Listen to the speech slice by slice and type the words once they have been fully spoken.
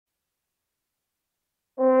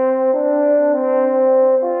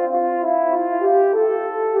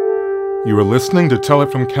You are listening to Tell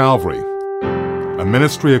It from Calvary, a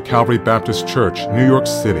ministry of Calvary Baptist Church, New York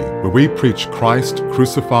City, where we preach Christ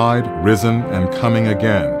crucified, risen, and coming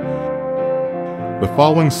again. The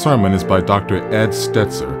following sermon is by Dr. Ed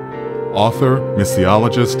Stetzer, author,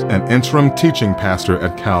 missiologist, and interim teaching pastor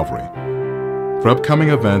at Calvary. For upcoming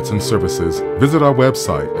events and services, visit our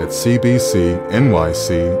website at cbcnyc.org.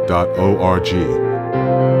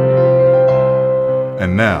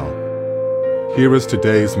 And now, here is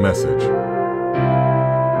today's message.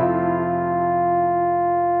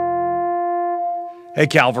 Hey,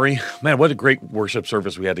 Calvary. Man, what a great worship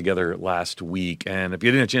service we had together last week. And if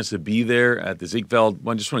you didn't have a chance to be there at the Ziegfeld,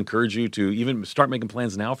 I just want to encourage you to even start making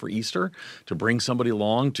plans now for Easter, to bring somebody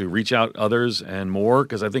along, to reach out others and more,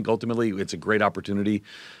 because I think ultimately it's a great opportunity.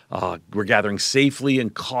 We're gathering safely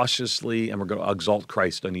and cautiously, and we're going to exalt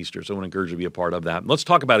Christ on Easter. So I want to encourage you to be a part of that. Let's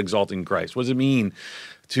talk about exalting Christ. What does it mean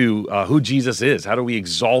to who Jesus is? How do we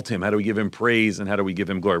exalt him? How do we give him praise? And how do we give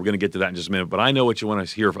him glory? We're going to get to that in just a minute. But I know what you want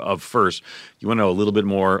to hear of first. You want to know a little bit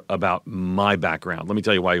more about my background. Let me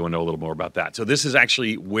tell you why you want to know a little more about that. So this is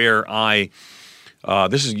actually where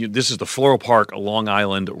this is the Floral Park Long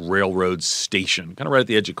Island Railroad Station, kind of right at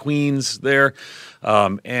the edge of Queens there.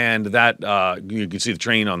 And that you can see the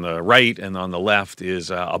train on the right, and on the left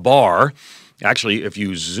is a bar. Actually, if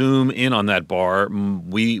you zoom in on that bar,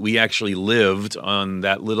 we actually lived on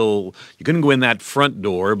that little. You couldn't go in that front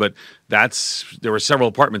door, but there were several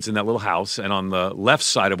apartments in that little house. And on the left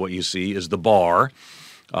side of what you see is the bar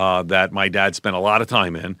that my dad spent a lot of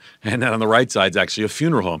time in. And then on the right side is actually a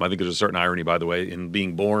funeral home. I think there's a certain irony, by the way, in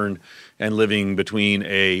being born and living between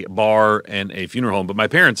a bar and a funeral home. But my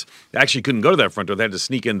parents actually couldn't go to that front door. They had to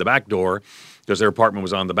sneak in the back door, because their apartment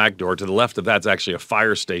was on the back door. To the left of that's actually a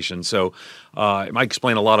fire station. So it might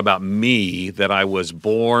explain a lot about me that I was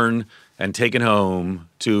born and taken home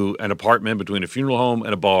to an apartment between a funeral home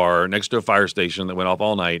and a bar next to a fire station that went off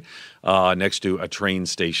all night, next to a train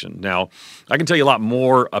station. Now, I can tell you a lot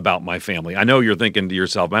more about my family. I know you're thinking to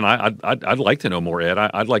yourself, man, I'd like to know more, Ed.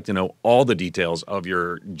 I'd like to know all the details of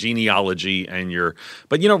your genealogy and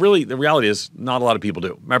but really, the reality is not a lot of people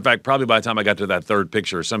do. Matter of fact, probably by the time I got to that third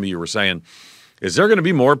picture, some of you were saying, is there going to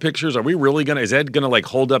be more pictures? Are we really is Ed going to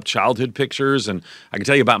hold up childhood pictures? And I can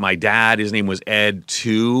tell you about my dad. His name was Ed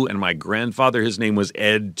too. And my grandfather, his name was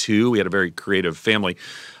Ed too. We had a very creative family.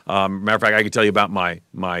 Matter of fact, I can tell you about my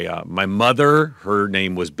mother. Her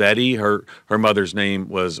name was Betty. Her mother's name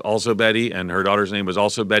was also Betty, and her daughter's name was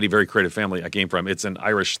also Betty. Very creative family I came from. It's an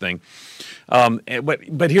Irish thing.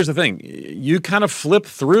 But here's the thing. You kind of flip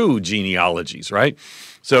through genealogies, right?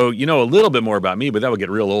 So you know a little bit more about me, but that would get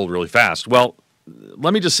real old really fast. Well,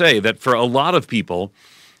 let me just say that for a lot of people,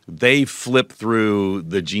 they flip through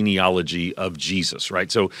the genealogy of Jesus,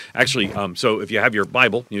 right? So actually, so if you have your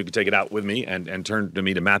Bible, you can take it out with me and turn to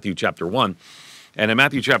me to Matthew chapter 1. And in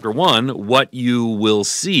Matthew chapter 1, what you will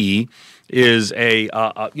see is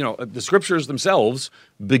the scriptures themselves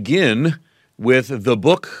begin with the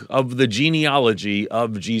book of the genealogy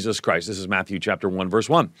of Jesus Christ. This is Matthew chapter 1, verse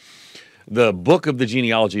 1. The book of the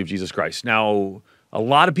genealogy of Jesus Christ. Now, a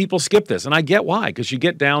lot of people skip this, and I get why, because you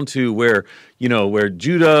get down to where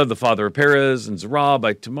Judah, the father of Perez, and Zerah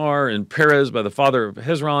by Tamar, and Perez by the father of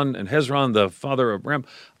Hezron, and Hezron, the father of Ram.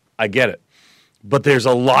 I get it. But there's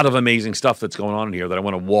a lot of amazing stuff that's going on in here that I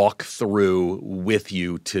want to walk through with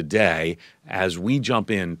you today as we jump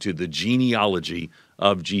into the genealogy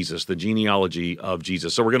of Jesus, the genealogy of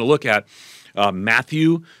Jesus. So we're going to look at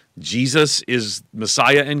Matthew. Jesus is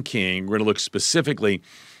Messiah and King. We're going to look specifically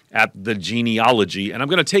at the genealogy. And I'm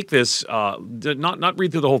going to take this, not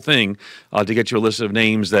read through the whole thing to get you a list of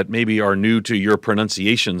names that maybe are new to your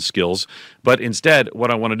pronunciation skills, but instead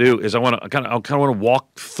what I want to do is I want to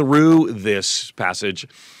walk through this passage.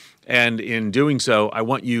 And in doing so, I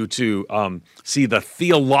want you to see the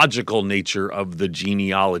theological nature of the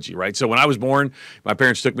genealogy, right? So when I was born, my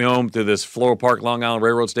parents took me home to this Floral Park Long Island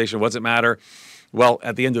Railroad Station. What's it matter? Well,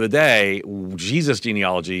 at the end of the day, Jesus'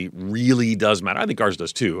 genealogy really does matter. I think ours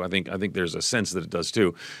does too. I think there's a sense that it does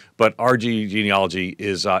too. But our genealogy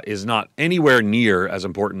is not anywhere near as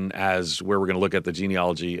important as where we're going to look at the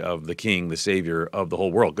genealogy of the King, the Savior of the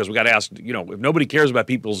whole world. Because we got to ask, if nobody cares about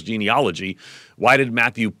people's genealogy, why did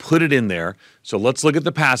Matthew put it in there? So let's look at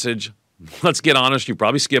the passage. Let's get honest, you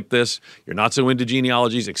probably skipped this. You're not so into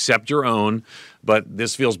genealogies, except your own, but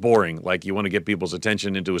this feels boring, like you want to get people's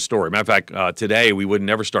attention into a story. Matter of fact, today we would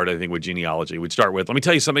never start anything with genealogy. We'd start with, let me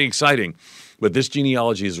tell you something exciting, but this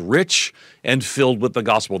genealogy is rich and filled with the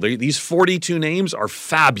gospel. These 42 names are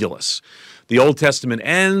fabulous. The Old Testament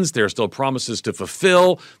ends, there are still promises to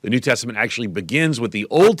fulfill. The New Testament actually begins with the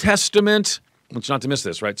Old Testament want you not to miss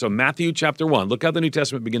this, right? So Matthew chapter 1, look how the New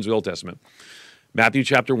Testament begins with the Old Testament. Matthew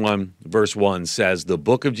chapter 1, verse 1 says, the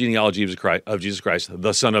book of genealogy of Jesus Christ,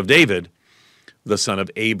 the son of David, the son of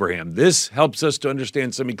Abraham. This helps us to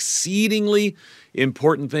understand some exceedingly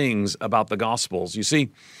important things about the Gospels. You see,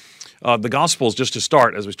 the Gospels, just to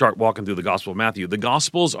start, as we start walking through the Gospel of Matthew, the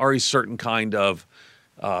Gospels are a certain kind of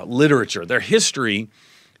literature. They're history,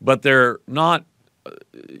 but they're not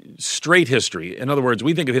straight history. In other words,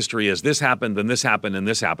 we think of history as this happened, then this happened, and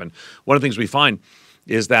this happened. One of the things we find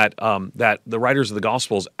is that that the writers of the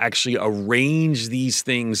Gospels actually arrange these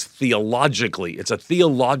things theologically. It's a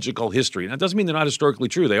theological history. And that doesn't mean they're not historically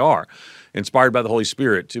true. They are inspired by the Holy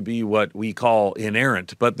Spirit to be what we call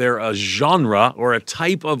inerrant, but they're a genre or a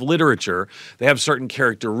type of literature. They have certain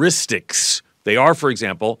characteristics. They are, for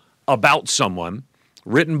example, about someone,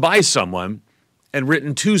 written by someone, and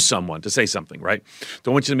written to someone to say something, right?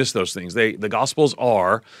 Don't want you to miss those things. The Gospels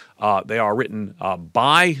are written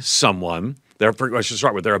by someone. I should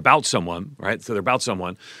start with, they're about someone, right? So they're about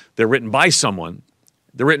someone. They're written by someone.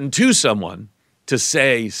 They're written to someone to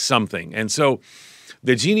say something. And so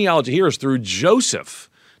the genealogy here is through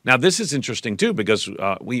Joseph. Now, this is interesting, too, because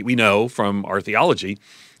we know from our theology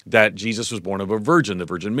that Jesus was born of a virgin, the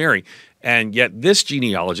Virgin Mary. And yet this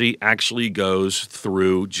genealogy actually goes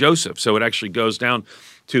through Joseph. So it actually goes down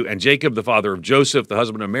to, and Jacob, the father of Joseph, the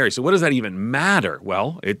husband of Mary. So what does that even matter?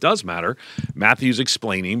 Well, it does matter. Matthew's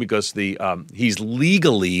explaining because he's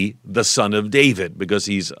legally the son of David, because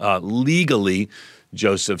he's legally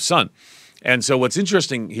Joseph's son. And so what's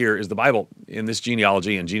interesting here is the Bible, in this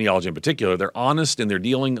genealogy, and genealogy in particular, they're honest in their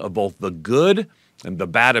dealing of both the good and the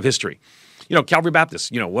bad of history. You know, Calvary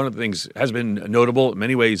Baptist, one of the things has been notable, in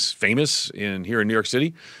many ways famous here in New York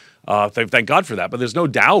City. Thank God for that. But there's no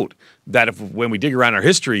doubt that when we dig around our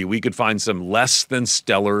history, we could find some less than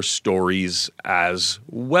stellar stories as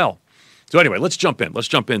well. So anyway, let's jump in. Let's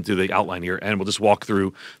jump into the outline here, and we'll just walk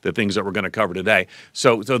through the things that we're going to cover today.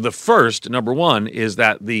 So the first, number one, is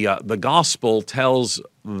that the gospel tells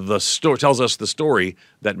us the story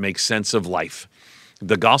that makes sense of life.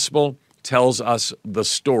 The gospel tells us the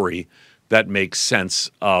story that makes sense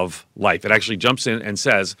of life. It actually jumps in and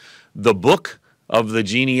says, the book of the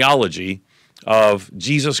genealogy of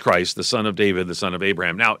Jesus Christ, the son of David, the son of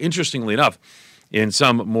Abraham. Now, interestingly enough, in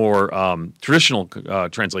some more traditional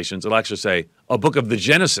translations, it'll actually say a book of the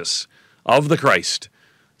Genesis of the Christ,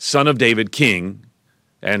 son of David, king,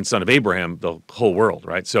 and son of Abraham, the whole world,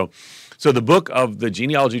 right? So the book of the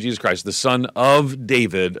genealogy of Jesus Christ, the son of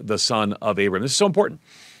David, the son of Abraham. This is so important.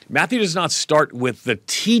 Matthew does not start with the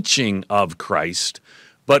teaching of Christ,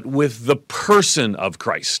 but with the person of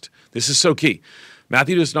Christ. This is so key.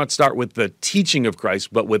 Matthew does not start with the teaching of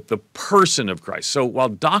Christ, but with the person of Christ. So while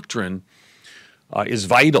doctrine is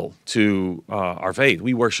vital to our faith,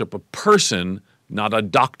 we worship a person, not a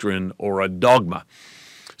doctrine or a dogma.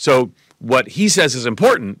 So what he says is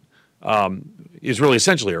important is really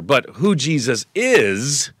essential here. But who Jesus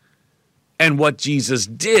is and what Jesus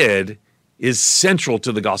did is central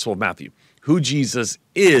to the Gospel of Matthew. Who Jesus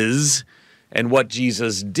is and what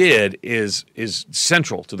Jesus did is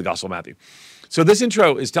central to the Gospel of Matthew. So this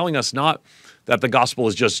intro is telling us not that the Gospel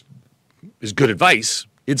is good advice.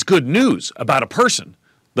 It's good news about a person,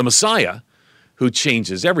 the Messiah, who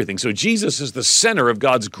changes everything. So Jesus is the center of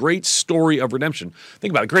God's great story of redemption.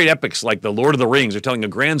 Think about it. Great epics like the Lord of the Rings are telling a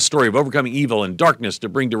grand story of overcoming evil and darkness to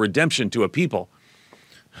bring to redemption to a people.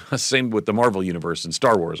 Same with the Marvel Universe and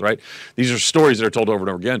Star Wars, right? These are stories that are told over and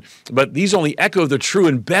over again. But these only echo the true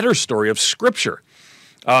and better story of Scripture.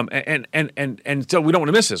 And so we don't want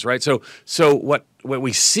to miss this, right? So what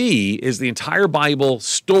we see is the entire Bible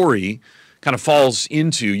story kind of falls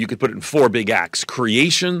into, you could put it in four big acts: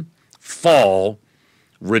 creation, fall,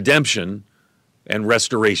 redemption, and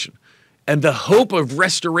restoration. And the hope of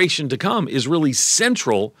restoration to come is really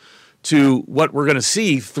central to what we're going to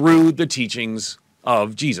see through the teachings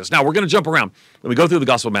of Jesus. Now, we're going to jump around. When we go through the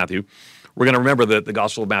Gospel of Matthew, we're going to remember that the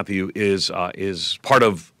Gospel of Matthew is part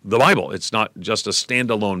of the Bible. It's not just a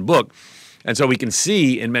standalone book. And so we can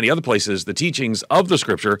see in many other places the teachings of the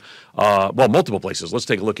Scripture, multiple places. Let's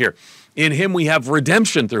take a look here. In him we have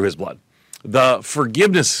redemption through his blood, the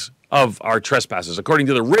forgiveness of our trespasses, according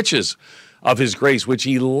to the riches of his grace, which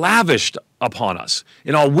he lavished upon us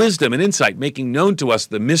in all wisdom and insight, making known to us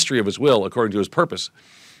the mystery of his will according to his purpose,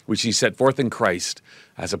 which he set forth in Christ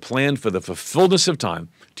as a plan for the fullness of time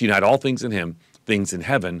to unite all things in him, things in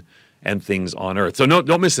heaven and things on earth. So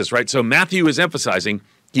don't miss this, right? So Matthew is emphasizing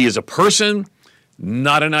he is a person,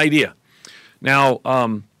 not an idea. Now,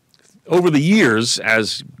 over the years,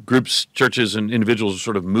 as groups, churches, and individuals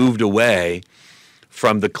sort of moved away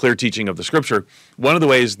from the clear teaching of the Scripture. One of the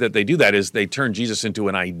ways that they do that is they turn Jesus into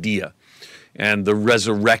an idea. And the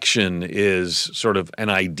resurrection is sort of an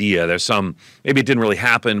idea. There's some, maybe it didn't really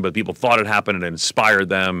happen, but people thought it happened and it inspired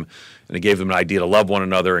them, and it gave them an idea to love one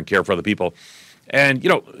another and care for other people. And,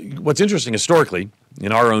 what's interesting historically,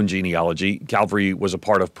 in our own genealogy, Calvary was a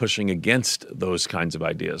part of pushing against those kinds of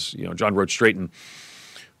ideas. John Roach Straighton,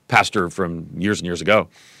 pastor from years and years ago,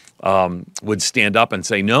 would stand up and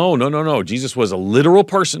say, no. Jesus was a literal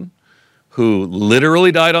person who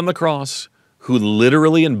literally died on the cross, who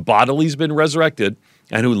literally and bodily has been resurrected,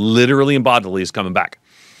 and who literally and bodily is coming back.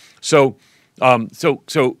 So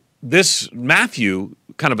this Matthew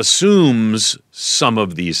kind of assumes some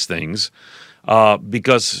of these things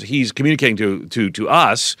because he's communicating to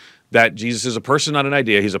us that Jesus is a person, not an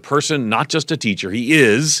idea. He's a person, not just a teacher.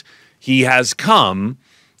 He has come,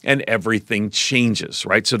 and everything changes,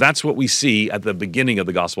 right? So that's what we see at the beginning of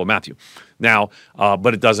the Gospel of Matthew. Now,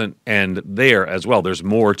 but it doesn't end there as well. There's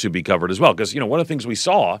more to be covered as well, because, one of the things we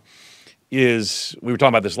saw is, we were talking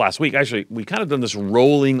about this last week, actually, we kind of done this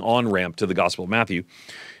rolling on-ramp to the Gospel of Matthew,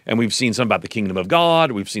 and we've seen some about the kingdom of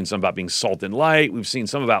God, we've seen some about being salt and light, we've seen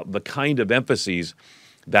some about the kind of emphases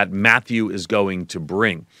that Matthew is going to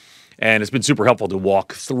bring. And it's been super helpful to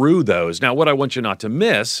walk through those. Now, what I want you not to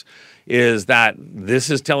miss is that this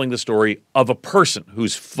is telling the story of a person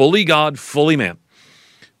who's fully God, fully man,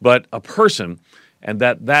 but a person, and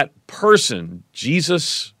that person,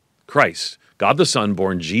 Jesus Christ, God the Son,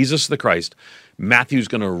 born Jesus the Christ, Matthew's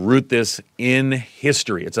going to root this in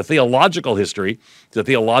history. It's a theological history. It's a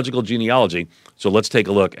theological genealogy. So let's take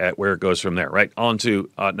a look at where it goes from there, right? On to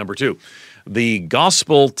number 2. The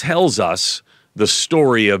gospel tells us the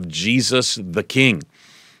story of Jesus the King.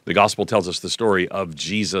 The gospel tells us the story of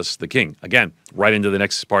Jesus the King. Again, right into the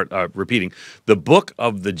next part, repeating. The book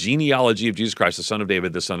of the genealogy of Jesus Christ, the son of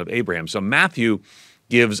David, the son of Abraham. So Matthew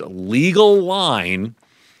gives legal line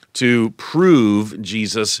to prove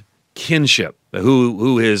Jesus' kinship,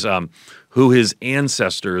 who his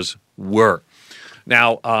ancestors were.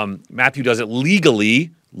 Now, Matthew does it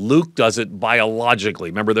legally. Luke does it biologically.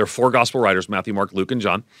 Remember, there are 4 gospel writers, Matthew, Mark, Luke, and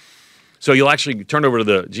John. So you'll actually turn over to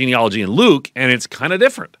the genealogy in Luke, and it's kind of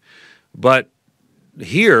different. But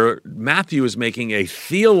here, Matthew is making a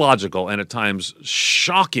theological and at times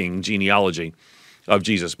shocking genealogy of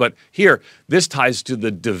Jesus. But here, this ties to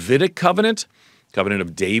the Davidic covenant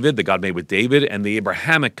of David that God made with David, and the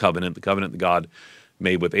Abrahamic covenant, the covenant that God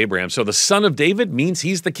made with Abraham. So the son of David means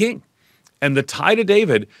he's the king. And the tie to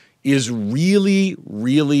David is really,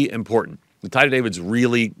 really important. The tie to David's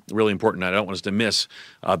really, really important. I don't want us to miss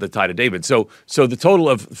the tie to David. So the total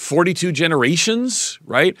of 42 generations,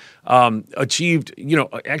 right, achieved,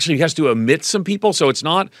 actually has to omit some people. So it's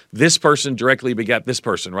not this person directly begat this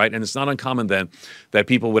person, right? And it's not uncommon then that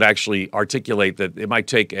people would actually articulate that it might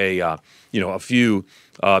take a few,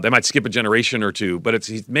 they might skip a generation or two, but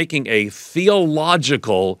he's making a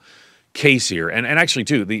theological case here. And actually,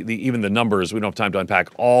 too, even the numbers, we don't have time to unpack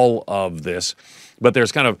all of this, but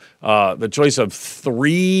there's kind of the choice of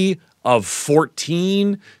 3 of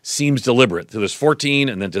 14 seems deliberate. So there's 14,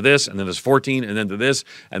 and then to this, and then there's 14, and then to this,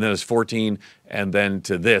 and then there's 14, and then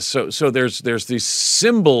to this. So there's these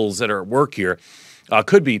symbols that are at work here.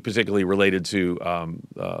 Could be particularly related to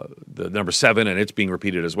the number 7, and it's being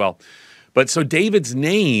repeated as well. But so David's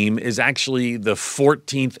name is actually the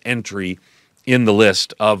 14th entry in the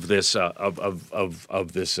list of this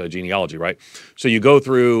genealogy, right? So you go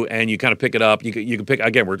through and you kind of pick it up. You can pick,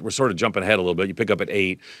 again, we're sort of jumping ahead a little bit. You pick up at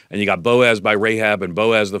 8, and you got Boaz by Rahab, and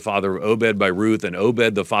Boaz the father of Obed by Ruth, and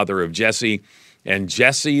Obed the father of Jesse, and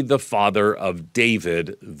Jesse the father of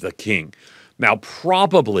David the king. Now,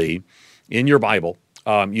 probably in your Bible,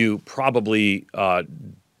 you probably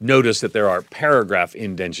notice that there are paragraph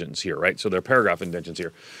indentions here, right? So there are paragraph indentions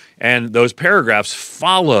here. And those paragraphs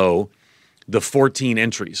follow the 14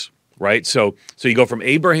 entries, right? So you go from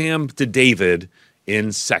Abraham to David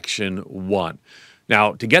in section 1.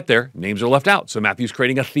 Now, to get there, names are left out. So Matthew's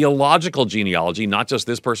creating a theological genealogy, not just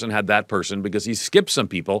this person had that person, because he skips some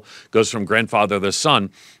people, goes from grandfather to son.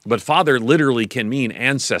 But father literally can mean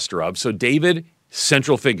ancestor of. So David,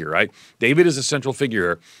 central figure, right? David is a central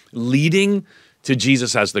figure leading to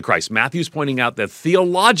Jesus as the Christ. Matthew's pointing out that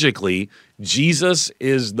theologically, Jesus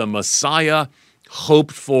is the Messiah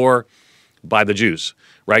hoped for by the Jews,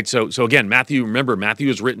 right? So again, Matthew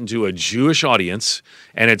is written to a Jewish audience,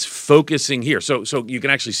 and it's focusing here. So you can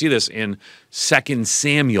actually see this in 2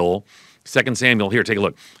 Samuel. 2 Samuel, here, take a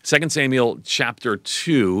look. 2 Samuel chapter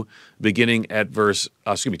 2, beginning at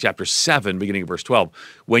chapter 7, beginning at verse 12.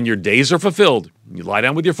 When your days are fulfilled, you lie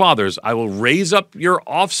down with your fathers, I will raise up your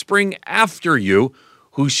offspring after you,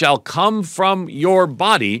 who shall come from your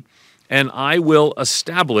body, and I will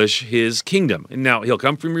establish his kingdom. And now he'll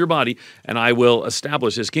come from your body, and I will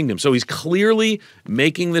establish his kingdom. So he's clearly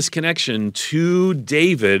making this connection to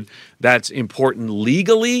David that's important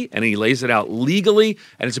legally, and he lays it out legally,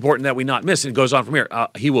 and it's important that we not miss. And it goes on from here.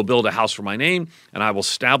 He will build a house for my name, and I will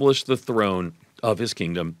establish the throne of his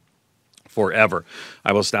kingdom forever.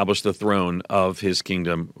 I will establish the throne of his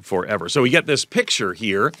kingdom forever. So we get this picture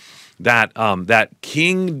here that that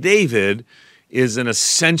King David is an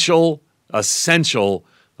essential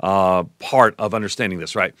part of understanding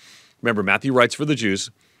this, right? Remember, Matthew writes for the Jews.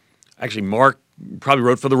 Actually, Mark probably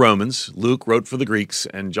wrote for the Romans. Luke wrote for the Greeks,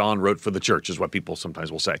 and John wrote for the church, is what people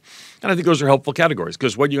sometimes will say. And I think those are helpful categories,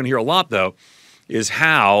 because what you're going to hear a lot, though, is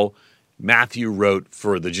how Matthew wrote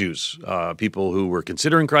for the Jews, people who were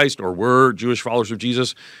considering Christ or were Jewish followers of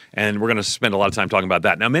Jesus, and we're going to spend a lot of time talking about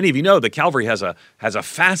that. Now, many of you know that Calvary has a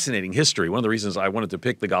fascinating history. One of the reasons I wanted to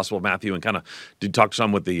pick the Gospel of Matthew and kind of did talk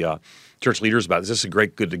some with the church leaders about this is a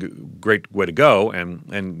great way to go,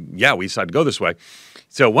 and yeah, we decided to go this way.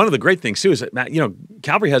 So one of the great things too is that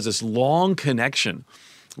Calvary has this long connection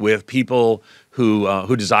with people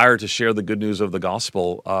who desire to share the good news of the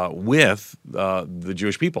gospel with the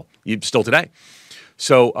Jewish people, still today.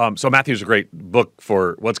 So Matthew is a great book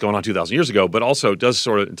for what's going on 2,000 years ago, but also does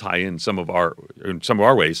sort of tie in some of our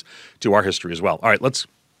ways to our history as well. All right, let's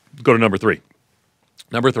go to number three.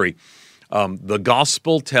 Number three, the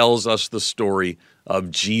gospel tells us the story of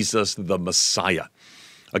Jesus the Messiah.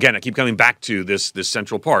 Again, I keep coming back to this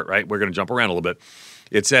central part, right? We're going to jump around a little bit.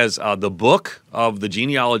 It says the book of the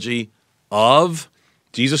genealogy of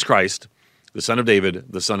Jesus Christ, the son of David,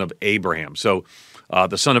 the son of Abraham. So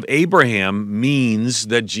the son of Abraham means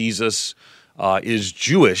that Jesus is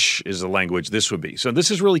Jewish, is the language this would be. So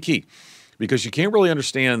this is really key, because you can't really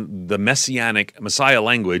understand the messianic Messiah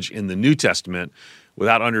language in the New Testament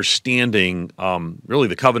without understanding really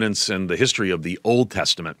the covenants and the history of the Old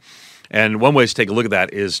Testament. And one way to take a look at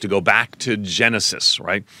that is to go back to Genesis,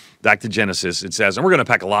 right? Back to Genesis, it says, and we're going to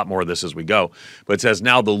pack a lot more of this as we go, but it says,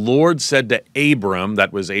 now the Lord said to Abram,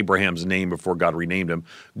 that was Abraham's name before God renamed him,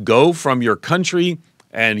 go from your country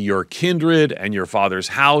and your kindred and your father's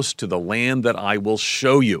house to the land that I will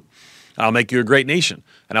show you. I'll make you a great nation,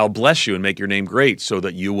 and I'll bless you and make your name great so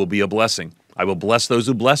that you will be a blessing. I will bless those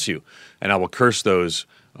who bless you, and I will curse those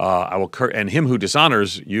and him who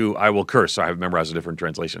dishonors you, I will curse. I memorize a different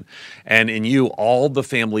translation. And in you, all the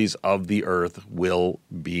families of the earth will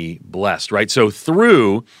be blessed, right? So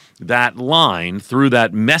through that line, through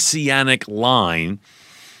that messianic line,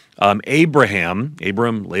 Abram,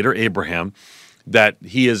 later Abraham, that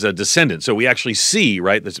he is a descendant. So we actually see,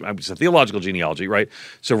 right, it's a theological genealogy, right?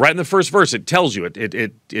 So right in the first verse, it tells you,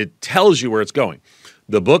 it tells you where it's going.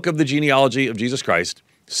 The book of the genealogy of Jesus Christ,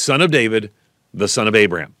 son of David, the son of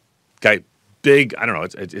Abraham. Okay, big, I don't know,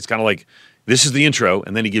 it's kind of like, this is the intro,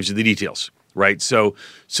 and then he gives you the details, right? So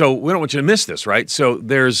we don't want you to miss this, right? So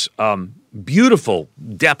there's beautiful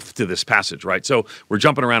depth to this passage, right? So we're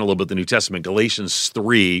jumping around a little bit, the New Testament, Galatians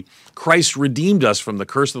 3, Christ redeemed us from the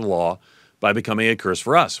curse of the law by becoming a curse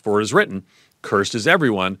for us. For it is written, cursed is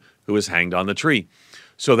everyone who is hanged on the tree.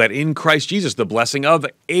 So that in Christ Jesus, the blessing of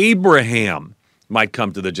Abraham might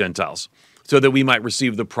come to the Gentiles, so that we might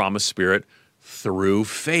receive the promised Spirit through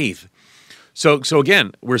faith. So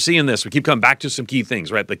again, we're seeing this. We keep coming back to some key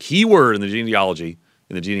things, right? The key word in the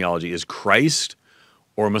genealogy is Christ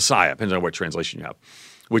or Messiah, depends on what translation you have,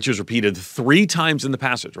 which is repeated 3 times in the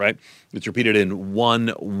passage, right? It's repeated in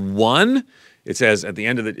 1:1. It says at the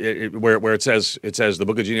end of where it says the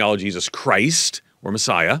book of genealogy is Christ or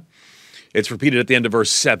Messiah. It's repeated at the end of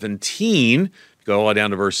verse 17. Go all the way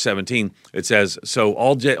down to verse 17. It says, so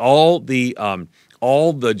all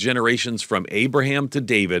the generations from Abraham to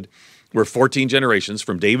David were 14 generations.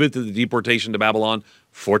 From David to the deportation to Babylon,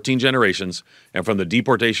 14 generations. And from the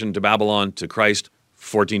deportation to Babylon to Christ,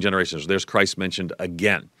 14 generations. There's Christ mentioned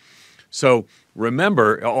again. So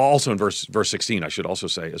remember, also in verse 16, I should also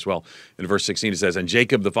say as well, in verse 16 it says, and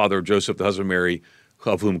Jacob, the father of Joseph, the husband of Mary,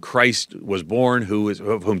 of whom Christ was born,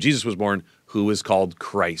 of whom Jesus was born, who is called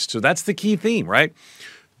Christ. So that's the key theme, right?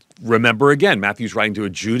 Remember again, Matthew's writing to a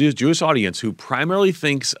Jewish audience who primarily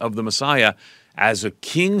thinks of the Messiah as a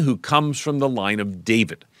king who comes from the line of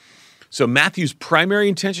David. So Matthew's primary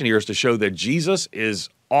intention here is to show that Jesus is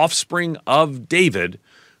offspring of David,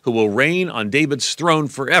 who will reign on David's throne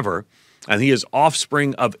forever, and he is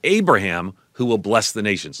offspring of Abraham, who will bless the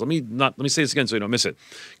nations. Let me say this again so you don't miss it,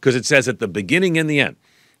 because it says at the beginning and the end.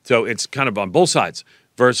 So it's kind of on both sides.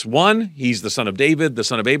 Verse 1, he's the son of David, the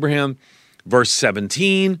son of Abraham. Verse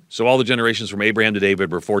 17, so all the generations from Abraham to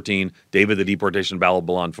David were 14. David, the deportation of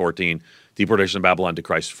Babylon, 14. Deportation of Babylon to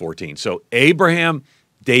Christ, 14. So Abraham,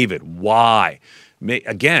 David, why?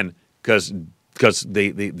 Again, because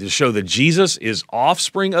they show that Jesus is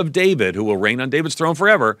offspring of David, who will reign on David's throne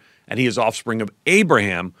forever, and he is offspring of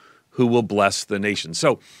Abraham, who will bless the nation.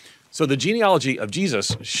 So the genealogy of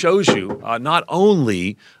Jesus shows you not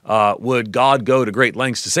only would God go to great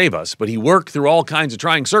lengths to save us, but he worked through all kinds of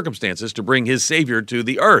trying circumstances to bring his Savior to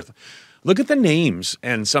the earth. Look at the names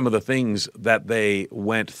and some of the things that they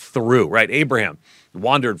went through, right? Abraham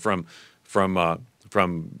wandered from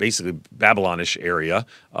basically Babylonish area.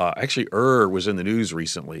 Actually, was in the news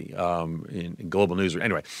recently, in global news.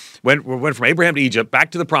 Anyway, went from Abraham to Egypt,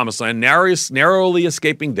 back to the Promised Land, narrowly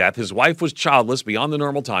escaping death. His wife was childless beyond the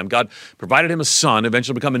normal time. God provided him a son,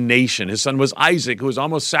 eventually become a nation. His son was Isaac, who was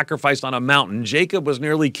almost sacrificed on a mountain. Jacob was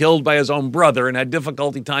nearly killed by his own brother and had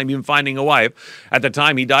difficulty time even finding a wife. At the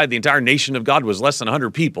time he died, the entire nation of God was less than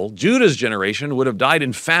 100 people. Judah's generation would have died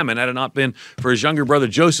in famine had it not been for his younger brother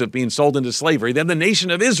Joseph being sold into slavery. Then the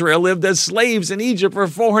nation of Israel lived as slaves in Egypt for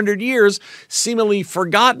 400 years, seemingly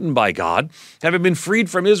forgotten by God. Having been freed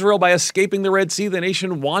from Israel by escaping the Red Sea, the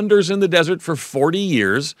nation wanders in the desert for 40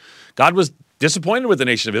 years. God was disappointed with the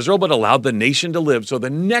nation of Israel, but allowed the nation to live so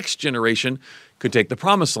the next generation could take the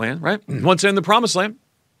Promised Land, right? Once in the Promised Land,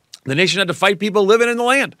 the nation had to fight people living in the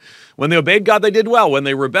land. When they obeyed God, they did well. When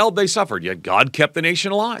they rebelled, they suffered. Yet God kept the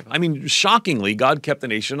nation alive. I mean, shockingly, God kept the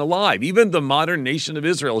nation alive. Even the modern nation of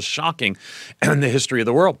Israel is shocking in the history of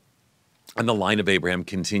the world. And the line of Abraham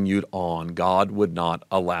continued on. God would not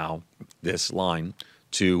allow this line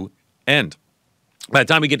to end. By the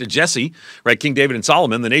time we get to Jesse, right, King David and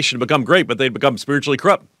Solomon, the nation had become great, but they'd become spiritually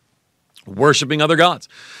corrupt, worshiping other gods.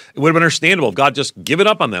 It would have been understandable if God just given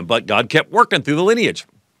up on them, but God kept working through the lineage,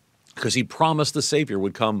 because he promised the Savior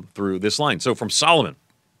would come through this line. So from Solomon,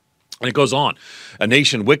 and it goes on, a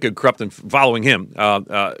nation wicked, corrupt, and following him,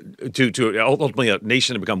 to ultimately a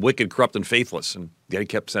nation to become wicked, corrupt, and faithless. And yet he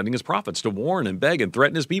kept sending his prophets to warn and beg and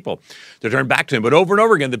threaten his people to turn back to him. But over and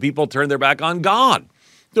over again, the people turned their back on God.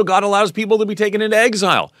 So God allows people to be taken into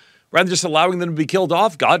exile. Rather than just allowing them to be killed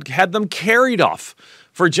off, God had them carried off.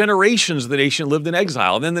 For generations, the nation lived in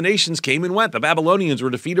exile. And then the nations came and went. The Babylonians were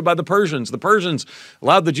defeated by the Persians. The Persians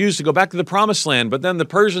allowed the Jews to go back to the Promised Land. But then the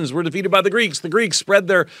Persians were defeated by the Greeks. The Greeks spread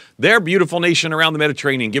their beautiful nation around the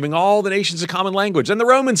Mediterranean, giving all the nations a common language. And the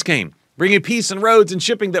Romans came, bringing peace and roads and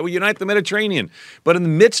shipping that would unite the Mediterranean. But in the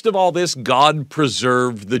midst of all this, God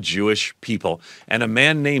preserved the Jewish people. And a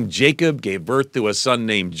man named Jacob gave birth to a son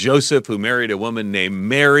named Joseph, who married a woman named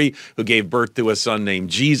Mary, who gave birth to a son named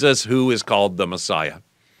Jesus, who is called the Messiah.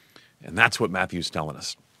 And that's what Matthew's telling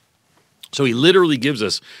us. So he literally gives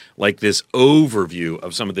us like this overview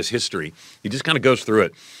of some of this history. He just kind of goes through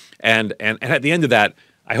it. And at the end of that,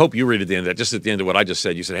 I hope you read at the end of that, just at the end of what I just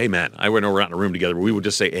said, you said, amen. I know we're not in a room together, but we would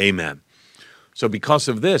just say amen. So because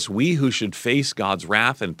of this, we who should face God's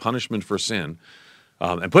wrath and punishment for sin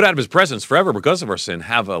and put out of his presence forever because of our sin,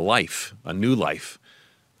 have a life, a new life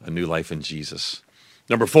in Jesus.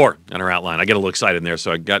 Number 4 on our outline. I get a little excited in there,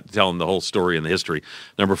 so I got to tell them the whole story and the history.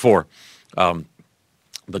 Number 4,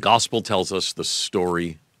 the gospel tells us the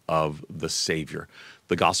story of the Savior.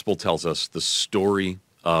 The gospel tells us the story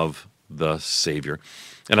of the Savior.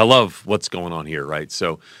 And I love what's going on here, right?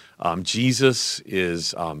 So Jesus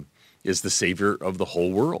is the Savior of the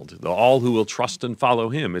whole world. All who will trust and follow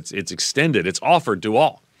him. It's extended. It's offered to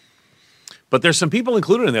all. But there's some people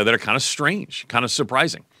included in there that are kind of strange, kind of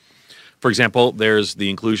surprising. For example, there's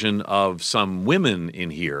the inclusion of some women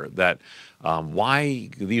in here that why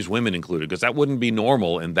these women included? Because that wouldn't be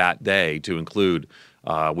normal in that day to include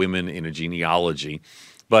women in a genealogy.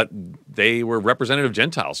 But they were representative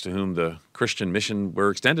Gentiles to whom the Christian mission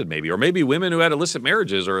were extended maybe. Or maybe women who had illicit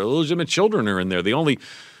marriages or illegitimate children are in there. The only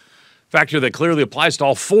factor that clearly applies to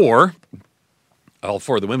all four of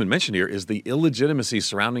the women mentioned here is the illegitimacy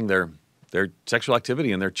surrounding their sexual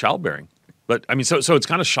activity and their childbearing. But, I mean, so it's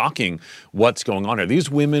kind of shocking what's going on here. These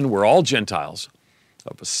women were all Gentiles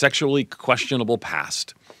of a sexually questionable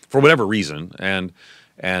past for whatever reason, and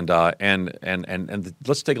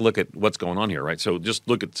let's take a look at what's going on here, right? So just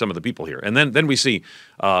look at some of the people here, and then we see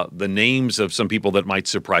the names of some people that might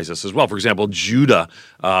surprise us as well. For example, Judah,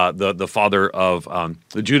 the father of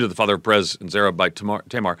the father of Perez and Zerah by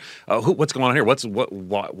Tamar. What's going on here?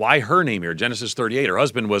 Why her name here? Genesis 38. Her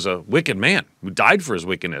husband was a wicked man who died for his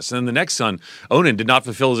wickedness, and then the next son, Onan, did not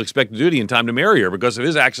fulfill his expected duty in time to marry her. Because of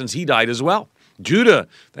his actions, he died as well. Judah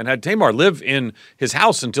then had Tamar live in his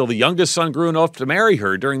house until the youngest son grew enough to marry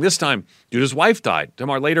her. During this time, Judah's wife died.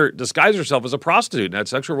 Tamar later disguised herself as a prostitute and had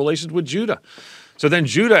sexual relations with Judah. So then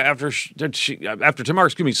Judah, after Tamar,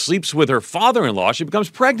 sleeps with her father-in-law, she becomes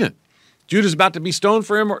pregnant. Judah's about to be stoned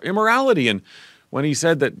for immorality, and when he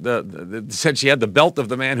said that said she had the belt of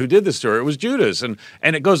the man who did this to her, it was Judah's, and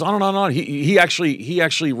it goes on and on and on. He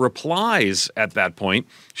actually replies at that point,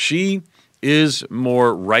 "She is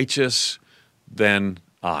more righteous than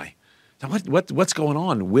I." Now, what's going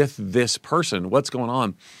on with this person? What's going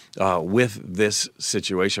on with this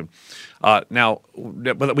situation? Now,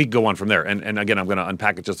 but we can go on from there. And again, I'm going to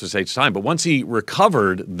unpack it just to save time. But once he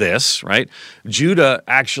recovered this, right, Judah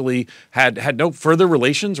actually had no further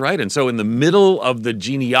relations, right? And so in the middle of the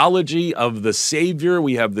genealogy of the Savior,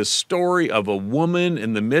 we have this story of a woman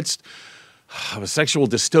in the midst of a sexual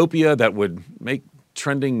dystopia that would make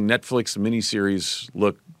trending Netflix miniseries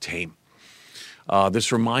look tame.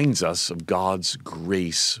 This reminds us of God's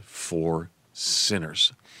grace for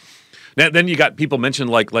sinners. Now, then you got people mentioned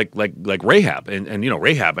like Rahab, and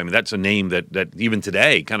Rahab. I mean, that's a name that even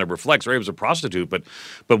today kind of reflects Rahab was a prostitute, but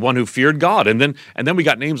one who feared God. And then we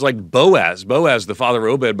got names like Boaz, the father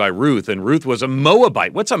of Obed by Ruth, and Ruth was a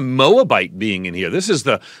Moabite. What's a Moabite being in here? This is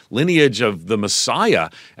the lineage of the Messiah.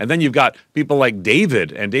 And then you've got people like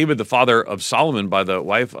David, and David, the father of Solomon by the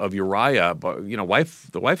wife of Uriah. But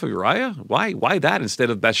the wife of Uriah. Why that instead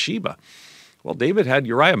of Bathsheba? Well, David had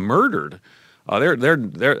Uriah murdered.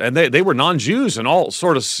 They were non-Jews and all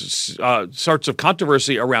sorts of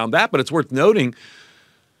controversy around that. But it's worth noting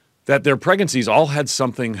that their pregnancies all had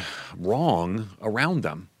something wrong around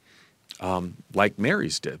them, like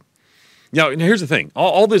Mary's did. Now, here's the thing: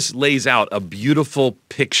 all this lays out a beautiful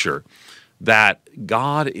picture that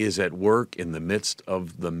God is at work in the midst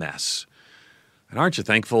of the mess. And aren't you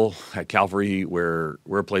thankful at Calvary, we're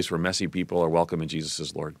a place where messy people are welcome in Jesus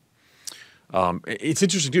as Lord? It's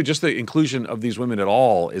interesting, too, just the inclusion of these women at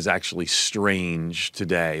all is actually strange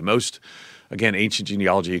today. Most, again, ancient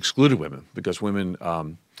genealogy excluded women because women,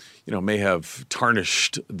 may have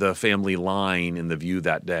tarnished the family line in the view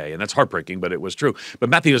that day. And that's heartbreaking, but it was true. But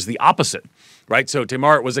Matthew is the opposite, right? So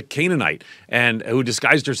Tamar was a Canaanite and who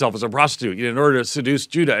disguised herself as a prostitute in order to seduce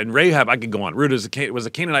Judah. And Rahab, I could go on. Ruth was a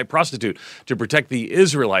Canaanite prostitute to protect the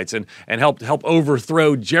Israelites and help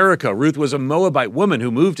overthrow Jericho. Ruth was a Moabite woman who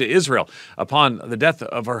moved to Israel upon the death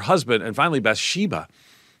of her husband. And finally, Bathsheba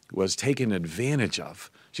was taken advantage of.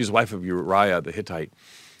 She's the wife of Uriah the Hittite.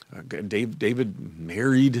 David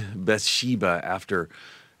married Bathsheba after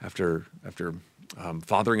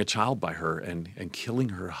fathering a child by her and killing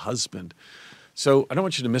her husband. So I don't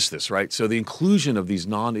want you to miss this, right? So the inclusion of these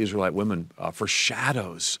non-Israelite women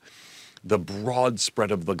foreshadows the broad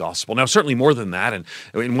spread of the gospel. Now, certainly more than that, and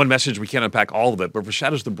in one message we can't unpack all of it, but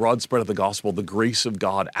foreshadows the broad spread of the gospel, the grace of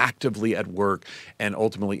God actively at work and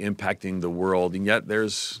ultimately impacting the world. And yet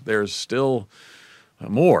there's still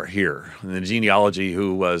more here in the genealogy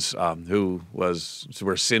who was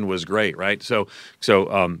where sin was great, right? So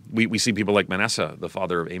we see people like Manasseh, the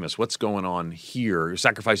father of Amos. What's going on here? He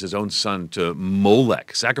sacrificed his own son to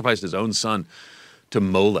Molech.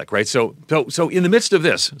 Right? So in the midst of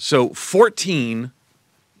this, 14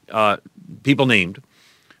 people named,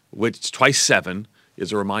 which twice 7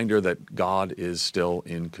 is a reminder that God is still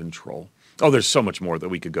in control. Oh, there's so much more that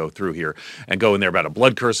we could go through here and go in there about a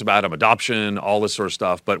blood curse about him, adoption, all this sort of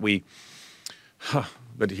stuff. But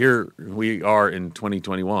here we are in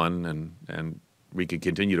 2021, and we could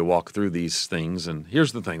continue to walk through these things. And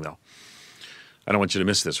here's the thing, though. I don't want you to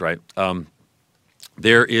miss this, right?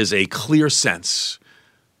 There is a clear sense,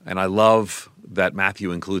 and I love that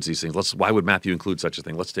Matthew includes these things. Why would Matthew include such a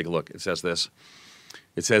thing? Let's take a look. It says this.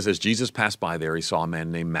 It says, as Jesus passed by there, he saw a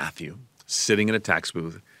man named Matthew sitting in a tax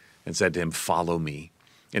booth and said to him, follow me.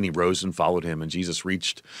 And he rose and followed him. And Jesus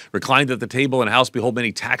reclined at the table in a house. Behold,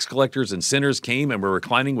 many tax collectors and sinners came and were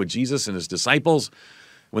reclining with Jesus and his disciples.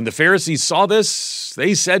 When the Pharisees saw this,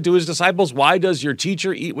 they said to his disciples, why does your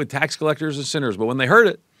teacher eat with tax collectors and sinners? But when they heard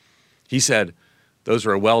it, he said, those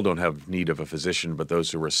who are well don't have need of a physician, but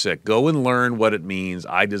those who are sick. Go and learn what it means.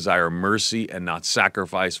 I desire mercy and not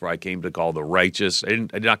sacrifice, for I came to call the righteous. I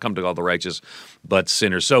did not come to call the righteous, but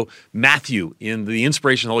sinners. So Matthew, in the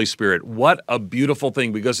inspiration of the Holy Spirit, what a beautiful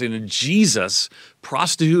thing, because in Jesus,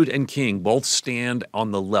 prostitute and king both stand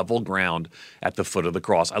on the level ground at the foot of the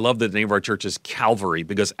cross. I love that the name of our church is Calvary,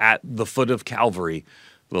 because at the foot of Calvary,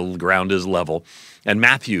 the ground is level. And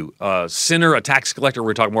Matthew, a sinner, a tax collector,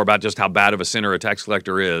 we're talking more about just how bad of a sinner a tax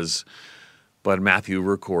collector is. But Matthew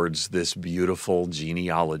records this beautiful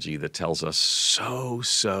genealogy that tells us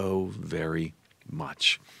so very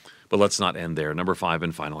much. But let's not end there. Number 5,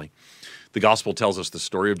 and finally, The gospel tells us the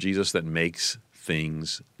story of Jesus that makes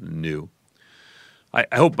things new. I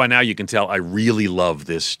hope by now you can tell I really love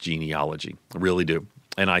this genealogy. I really do.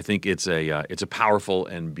 And I think it's a powerful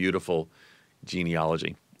and beautiful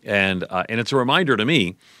genealogy. And it's a reminder to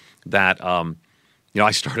me that,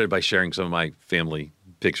 I started by sharing some of my family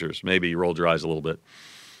pictures. Maybe you rolled your eyes a little bit.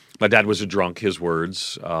 My dad was a drunk, his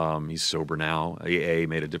words. He's sober now. AA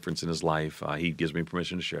made a difference in his life. He gives me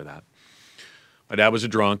permission to share that. My dad was a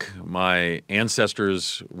drunk. My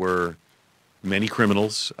ancestors were many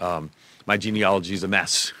criminals. My genealogy is a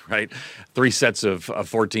mess, right? 3 sets of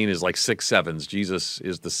 14 is like 6 sevens. Jesus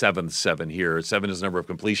is the 7th 7 here. 7 is the number of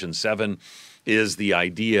completion. 7 is the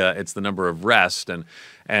idea. It's the number of rest.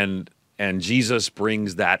 And Jesus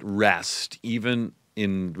brings that rest even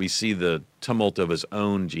we see the tumult of his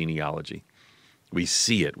own genealogy. We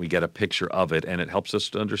see it. We get a picture of it, and it helps us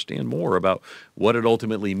to understand more about what it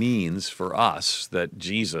ultimately means for us that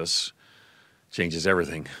Jesus changes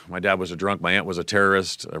everything. My dad was a drunk. My aunt was a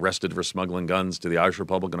terrorist, arrested for smuggling guns to the Irish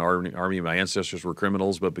Republican Army. My ancestors were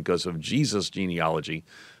criminals, but because of Jesus' genealogy,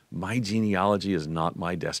 my genealogy is not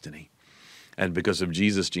my destiny. And because of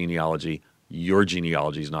Jesus' genealogy, your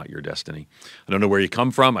genealogy is not your destiny. I don't know where you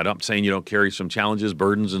come from. I'm not saying you don't carry some challenges,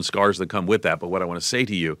 burdens, and scars that come with that. But what I want to say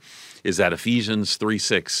to you is that Ephesians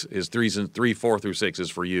 3:6 is 3:4 through 6 is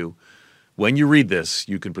for you. When you read this,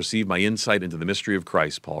 you can perceive my insight into the mystery of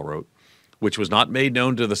Christ, Paul wrote, which was not made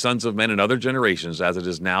known to the sons of men in other generations, as it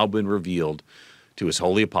has now been revealed to his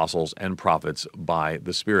holy apostles and prophets by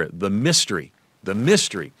the Spirit. The mystery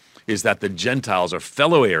is that the Gentiles are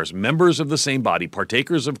fellow heirs, members of the same body,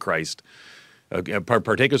 partakers of Christ,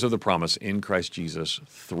 partakers of the promise in Christ Jesus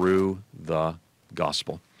through the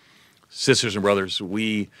gospel. Sisters and brothers,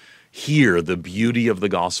 we hear the beauty of the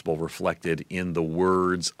gospel reflected in the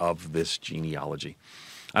words of this genealogy.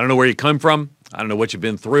 I don't know where you come from. I don't know what you've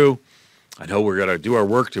been through. I know we're going to do our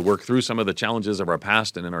work to work through some of the challenges of our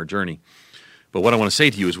past and in our journey. But what I want to say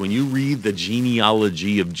to you is when you read the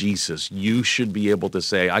genealogy of Jesus, you should be able to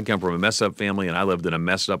say, I come from a messed up family and I lived in a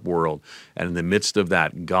messed up world. And in the midst of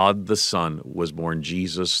that, God the Son was born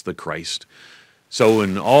Jesus the Christ. So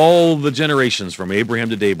in all the generations from Abraham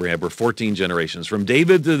to Abraham were 14 generations. From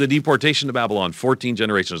David to the deportation to Babylon, 14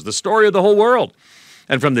 generations. The story of the whole world.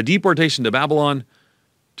 And from the deportation to Babylon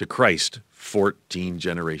to Christ, 14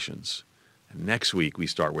 generations. Next week, we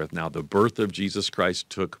start with, now the birth of Jesus Christ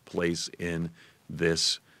took place in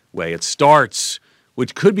this way. It starts,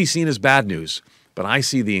 which could be seen as bad news, but I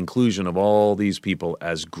see the inclusion of all these people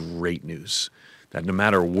as great news. That no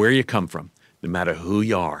matter where you come from, no matter who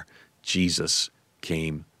you are, Jesus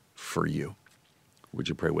came for you. Would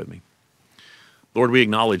you pray with me? Lord, we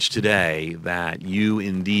acknowledge today that you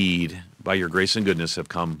indeed, by your grace and goodness, have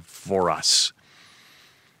come for us.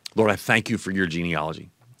 Lord, I thank you for your genealogy.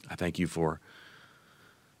 I thank you for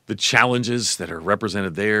the challenges that are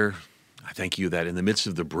represented there. I thank you that in the midst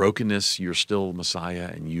of the brokenness, you're still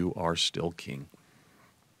Messiah and you are still King.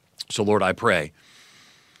 So, Lord, I pray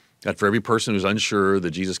that for every person who's unsure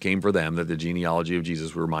that Jesus came for them, that the genealogy of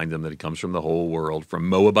Jesus will remind them that he comes from the whole world, from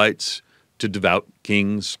Moabites to devout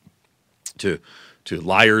kings, to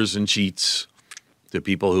liars and cheats, to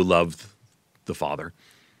people who loved the Father.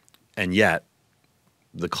 And yet,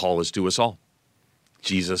 the call is to us all.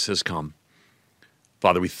 Jesus has come.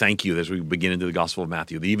 Father, we thank you as we begin into the Gospel of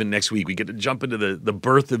Matthew. Even next week, we get to jump into the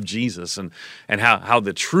birth of Jesus and how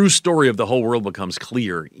the true story of the whole world becomes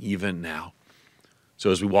clear even now. So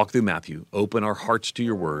as we walk through Matthew, open our hearts to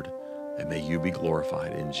your word, and may you be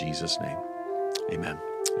glorified in Jesus' name. Amen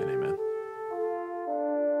and amen.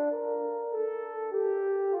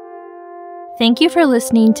 Thank you for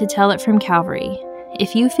listening to Tell It from Calvary.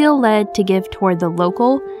 If you feel led to give toward the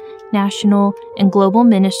local, national, and global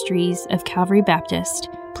ministries of Calvary Baptist,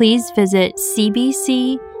 please visit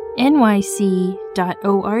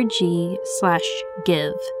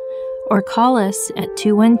cbcnyc.org/give or call us at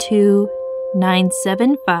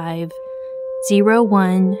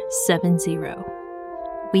 212-975-0170.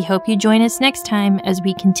 We hope you join us next time as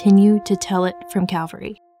we continue to tell it from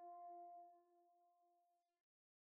Calvary.